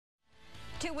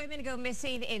Two women go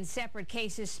missing in separate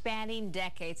cases spanning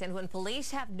decades, and when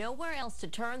police have nowhere else to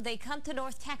turn, they come to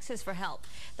North Texas for help.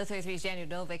 The 33's Daniel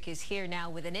Novick is here now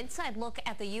with an inside look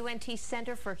at the UNT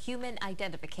Center for Human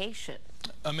Identification.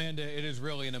 Amanda, it is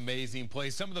really an amazing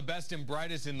place. Some of the best and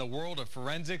brightest in the world of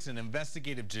forensics and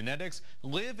investigative genetics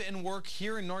live and work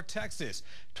here in North Texas,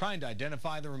 trying to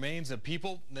identify the remains of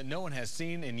people that no one has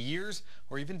seen in years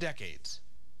or even decades.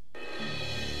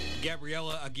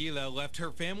 Gabriela Aguila left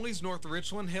her family's North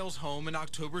Richland Hills home in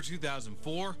October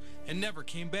 2004 and never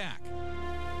came back.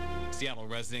 Seattle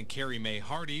resident Carrie Mae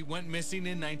Hardy went missing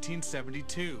in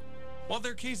 1972. While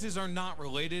their cases are not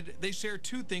related, they share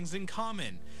two things in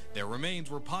common. Their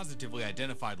remains were positively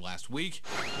identified last week,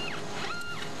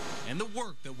 and the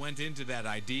work that went into that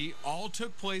ID all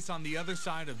took place on the other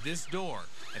side of this door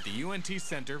at the UNT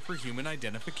Center for Human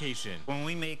Identification. When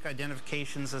we make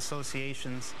identifications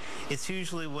associations, it's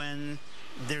usually when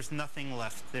there's nothing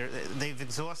left. They've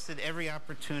exhausted every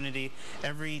opportunity,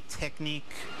 every technique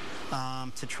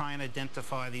to try and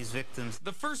identify these victims.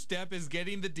 The first step is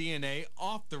getting the DNA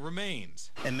off the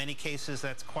remains. In many cases,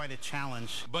 that's quite a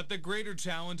challenge. But the greater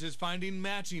challenge is finding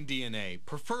matching DNA,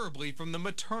 preferably from the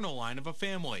maternal line of a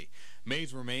family.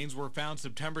 Mae's remains were found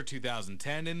September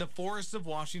 2010 in the forests of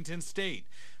Washington State,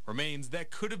 remains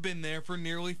that could have been there for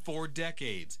nearly 4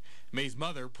 decades. Mae's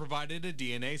mother provided a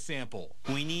DNA sample.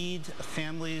 We need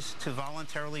families to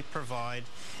voluntarily provide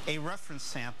a reference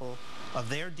sample of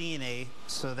their DNA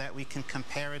so that we can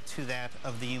compare it to that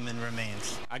of the human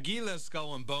remains. Aguila's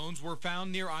skull and bones were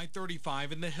found near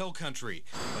I-35 in the Hill Country,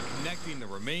 but connecting the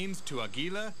remains to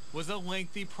Aguila was a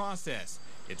lengthy process.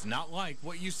 It's not like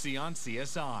what you see on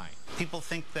CSI. People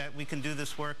think that we can do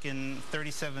this work in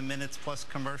 37 minutes plus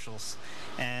commercials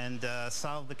and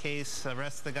solve the case,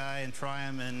 arrest the guy, and try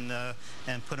him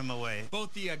and put him away.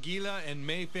 Both the Aguila and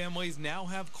Mae families now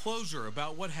have closure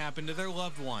about what happened to their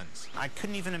loved ones. I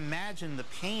couldn't even imagine the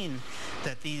pain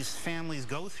that these families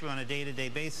go through on a day-to-day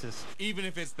basis. Even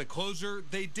if it's the closure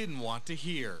they didn't want to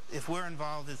hear. If we're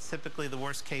involved, it's typically the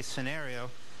worst-case scenario,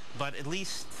 but at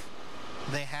least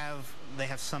they have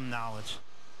some knowledge.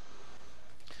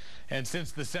 And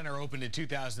since the center opened in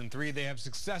 2003, they have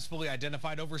successfully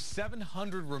identified over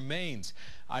 700 remains.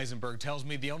 Eisenberg tells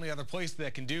me the only other place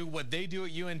that can do what they do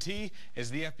at UNT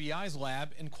is the FBI's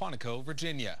lab in Quantico,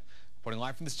 Virginia. Reporting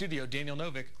live from the studio, Daniel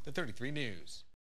Novick, the 33 News.